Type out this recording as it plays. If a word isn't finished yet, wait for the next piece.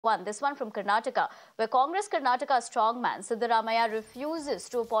one. This one from Karnataka, where Congress Karnataka strongman Siddaramaiah refuses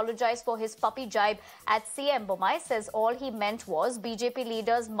to apologize for his puppy Jibe at CM. Bommai says all he meant was BJP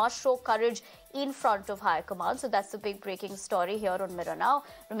leaders must show courage in front of high command. So that's the big breaking story here on Mirror Now.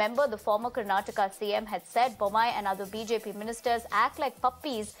 Remember, the former Karnataka CM had said Bommai and other BJP ministers act like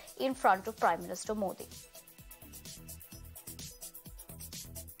puppies in front of Prime Minister Modi.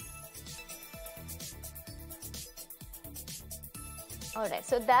 All right,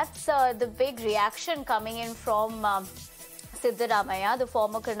 so that's the big reaction coming in from Siddaramaiah, the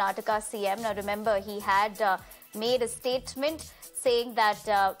former Karnataka CM. Now, remember, he had made a statement saying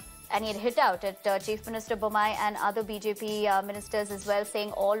that, and he had hit out at Chief Minister Basavaraj and other BJP ministers as well,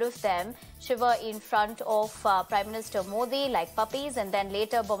 saying all of them shiver in front of Prime Minister Modi like puppies. And then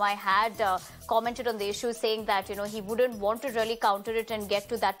later, Bommai had commented on the issue, saying that, he wouldn't want to really counter it and get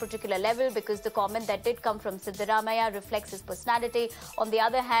to that particular level, because the comment that did come from Siddaramaiah reflects his personality. On the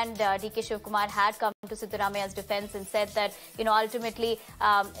other hand, DK Shivkumar had come to Siddaramaiah's defense and said that, ultimately,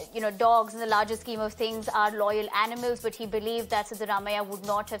 dogs in the larger scheme of things are loyal animals, but he believed that Siddaramaiah would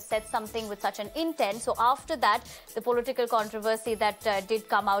not have said something with such an intent. So after that, the political controversy that did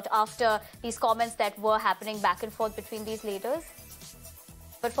come out after these comments that were happening back and forth between these leaders.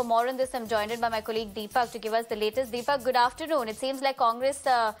 But for more on this, I'm joined by my colleague Deepak to give us the latest. Deepak, good afternoon. It seems like Congress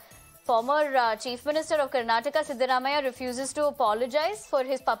former Chief Minister of Karnataka, Siddaramaiah, refuses to apologize for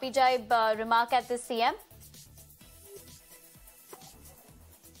his puppy Jibe remark at the CM.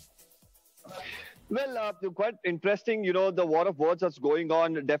 Well, quite interesting, the war of words that's going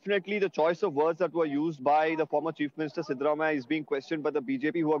on. Definitely the choice of words that were used by the former Chief Minister Siddaramaiah is being questioned by the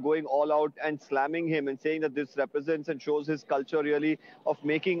BJP, who are going all out and slamming him and saying that this represents and shows his culture really of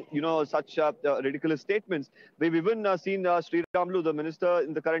making, such ridiculous statements. We've even seen Sri Ramlu, the minister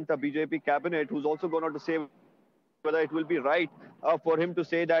in the current BJP cabinet, who's also gone on to say whether it will be right for him to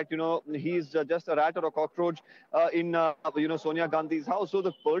say that, he's just a rat or a cockroach in, Sonia Gandhi's house. So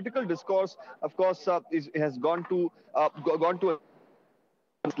the political discourse, of course, has gone to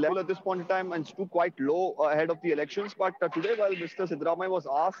level at this point in time and stood quite low ahead of the elections. But today, while Mr. Siddaramaiah was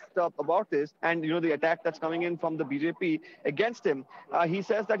asked about this and, the attack that's coming in from the BJP against him, he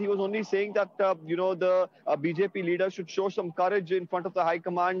says that he was only saying that, the BJP leaders should show some courage in front of the high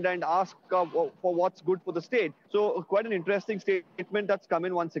command and ask for what's good for the state. So quite an interesting statement that's come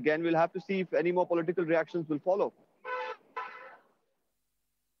in once again. We'll have to see if any more political reactions will follow.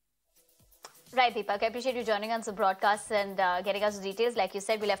 Right, Deepak. I appreciate you joining us on broadcast and getting us the details. Like you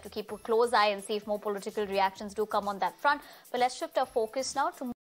said, we'll have to keep a close eye and see if more political reactions do come on that front. But let's shift our focus now to